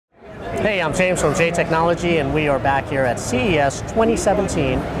Hey, I'm James from J Technology, and we are back here at CES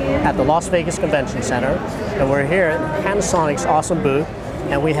 2017 at the Las Vegas Convention Center. And we're here at Panasonic's awesome booth,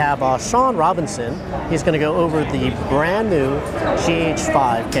 and we have Sean Robinson. He's going to go over the brand new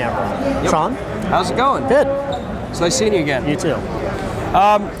GH5 camera. Yep. Sean? How's it going? Good. It's nice seeing you again. You too.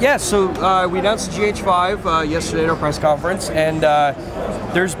 So we announced the GH5 yesterday at our press conference, and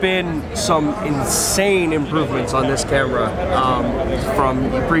there's been some insane improvements on this camera from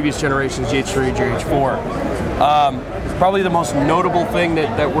previous generations, GH3, GH4. Probably the most notable thing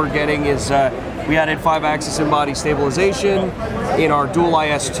that we're getting is we added 5-axis in-body stabilization in our dual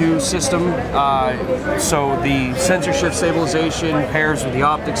IS2 system. So the sensor shift stabilization pairs with the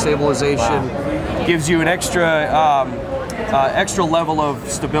optic stabilization, gives you an extra level of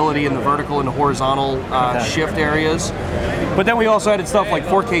stability in the vertical and the horizontal shift areas. But then we also added stuff like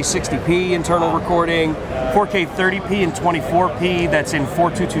 4K 60p internal recording, 4K 30p and 24p that's in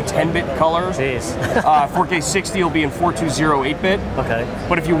 422 10-bit color. Jeez. 4K 60 will be in 420 8-bit. Okay.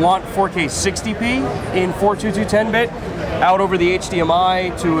 But if you want 4K 60p in 422 10-bit, out over the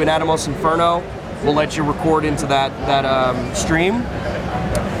HDMI to an Atomos Inferno, we'll let you record into that stream.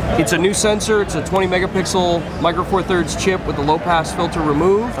 It's a new sensor. It's a 20 megapixel micro four thirds chip with the low pass filter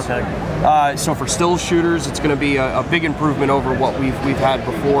removed. Okay. So for still shooters, it's going to be a big improvement over what we've had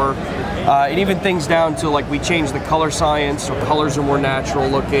before. And even things down to, like, we changed the color science, so colors are more natural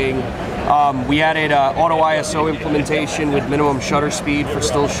looking. We added auto ISO implementation with minimum shutter speed for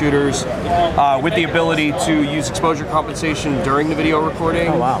still shooters, with the ability to use exposure compensation during the video recording,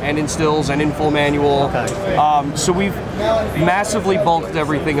 and in stills and in full manual. Okay. So we've massively bulked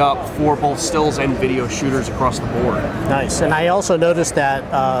everything up for both stills and video shooters across the board. Nice. And I also noticed that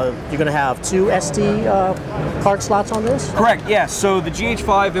you're going to have 2 SD card slots on this? Correct, yeah. So the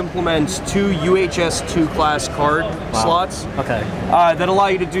GH5 implements 2 UHS-2 class card slots that allow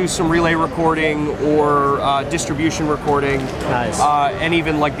you to do some relay recording or distribution recording, and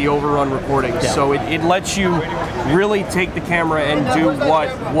even like the overrun recording. Yeah. So it lets you really take the camera and do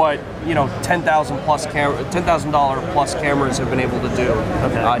what you know, $10,000 plus cameras have been able to do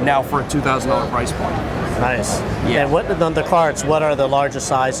now for a $2,000 price point. Nice. Yeah. And what on the cards? What are the largest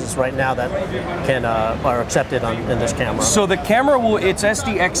sizes right now that can are accepted in this camera? So the camera it's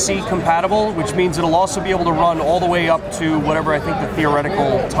SDXC compatible, which means it'll also be able to run all the way up to whatever I think the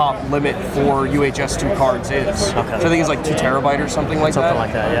theoretical top limit for UHS-2 cards is. Okay. So I think it's like 2 terabyte or something like that. Something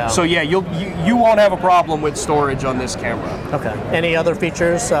like that, yeah. So yeah, you won't have a problem with storage on this camera. Okay. Any other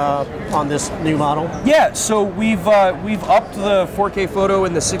features on this new model? Yeah. So we've upped the 4K photo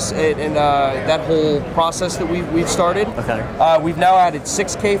and that whole process that we've started. Okay. We've now added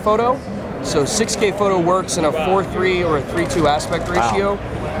 6K photo. So 6K photo works in a 4:3 or a 3:2 aspect ratio,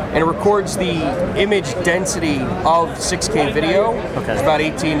 and it records the image density of 6K video. Okay. It's about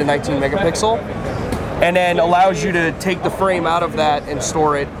 18 to 19 megapixel, and then allows you to take the frame out of that and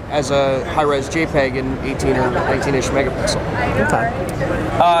store it as a high-res JPEG in 18 or 19-ish megapixel. Okay.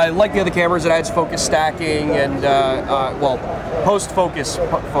 Like the other cameras, it adds focus stacking and post-focus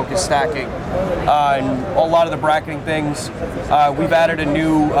stacking, and a lot of the bracketing things. We've added a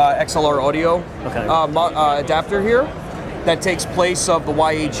new XLR audio adapter here that takes place of the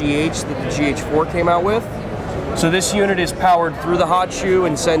YA-GH that the GH4 came out with. So this unit is powered through the hot shoe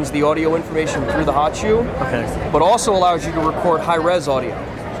and sends the audio information through the hot shoe, but also allows you to record high-res audio.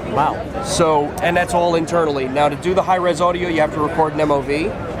 Wow. So, and that's all internally. Now, to do the high-res audio, you have to record an MOV,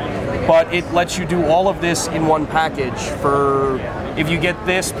 but it lets you do all of this in one package. If you get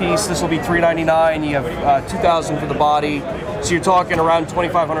this piece, this will be $399. You have $2,000 for the body. So you're talking around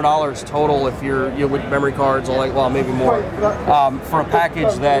 $2,500 total if you're with memory cards, maybe more, for a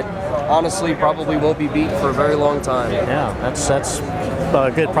package that honestly probably won't be beat for a very long time. Yeah, that's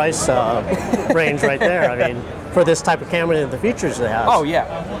a good price range right there. I mean, for this type of camera and the features it has. Oh yeah.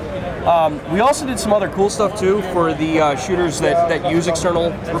 We also did some other cool stuff too for the shooters that use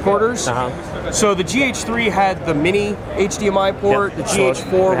external recorders. So the GH3 had the mini HDMI port. The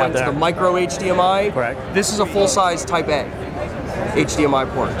GH4 went to the micro HDMI. Correct. This is a full-size Type A HDMI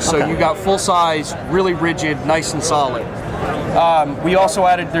port. So you got full-size, really rigid, nice and solid. We also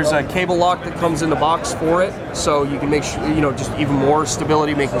added, there's a cable lock that comes in the box for it, so you can make sure, just even more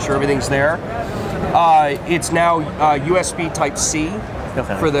stability, making sure everything's there. It's now USB Type-C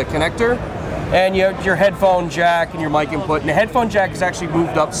for the connector, and you have your headphone jack and your mic input. And the headphone jack is actually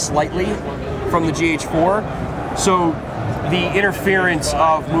moved up slightly from the GH4, so the interference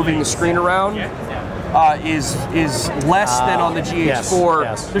of moving the screen around is less than on the GH4.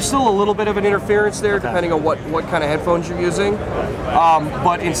 Yes. There's still a little bit of an interference there, depending on what kind of headphones you're using.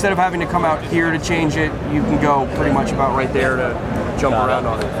 But instead of having to come out here to change it, you can go pretty much about right there to jump around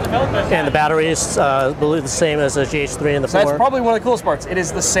on it. And the battery is the same as the GH3 and the 4? That's probably one of the coolest parts. It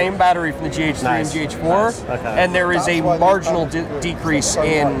is the same battery from the GH3 and GH4, and there is a marginal decrease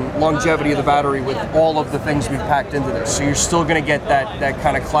in longevity of the battery with all of the things we've packed into this. So you're still going to get that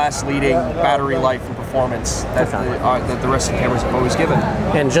kind of class-leading battery life and performance that, that the rest of the cameras have always given.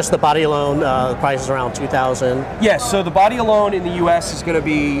 And just the body alone, the price is around $2,000? Yes, so the body alone in the US is going to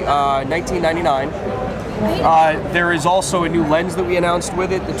be $19.99. There is also a new lens that we announced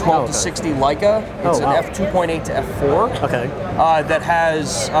with it, the 12 to 60 Leica. It's an f2.8 to f4. That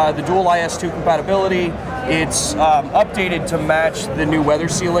has the dual IS2 compatibility. It's updated to match the new weather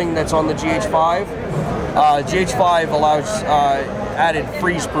sealing that's on the GH5. GH5 allows added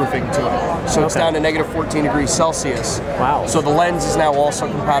freeze proofing to it, so it's down to negative 14 degrees Celsius. Wow! So the lens is now also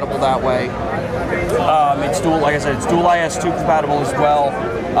compatible that way. It's dual, like I said, it's dual IS2 compatible as well.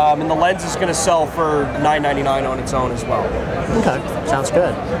 And the lens is going to sell for $9.99 on its own as well. Okay, sounds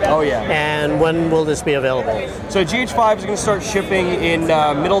good. Oh yeah. And when will this be available? So GH5 is going to start shipping in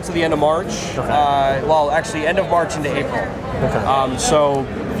middle to the end of March. Well, actually, end of March into April. So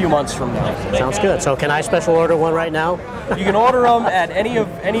a few months from now. Sounds good. So can I special order one right now? You can order them at any of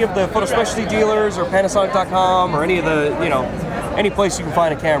the photo specialty dealers or Panasonic.com or any of the any place you can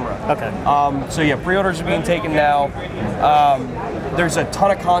find a camera. So yeah, pre-orders are being taken now. There's a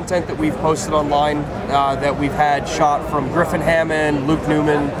ton of content that we've posted online that we've had shot from Griffin Hammond, Luke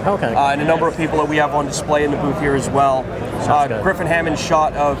Newman, and a number of people that we have on display in the booth here as well. Griffin Hammond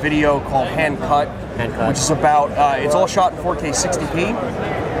shot a video called Hand Cut, which is about, it's all shot in 4K 60p,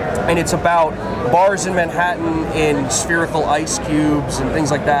 and it's about bars in Manhattan in spherical ice cubes and things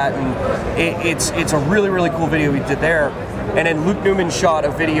like that, and it's a really, really cool video we did there. And then Luke Newman shot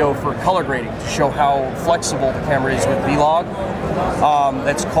a video for color grading to show how flexible the camera is with V-Log.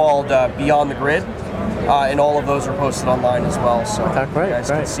 That's called Beyond the Grid. And all of those are posted online as well. So you guys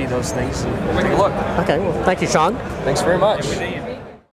can see those things and take a look. Okay, well, thank you, Sean. Thanks very much.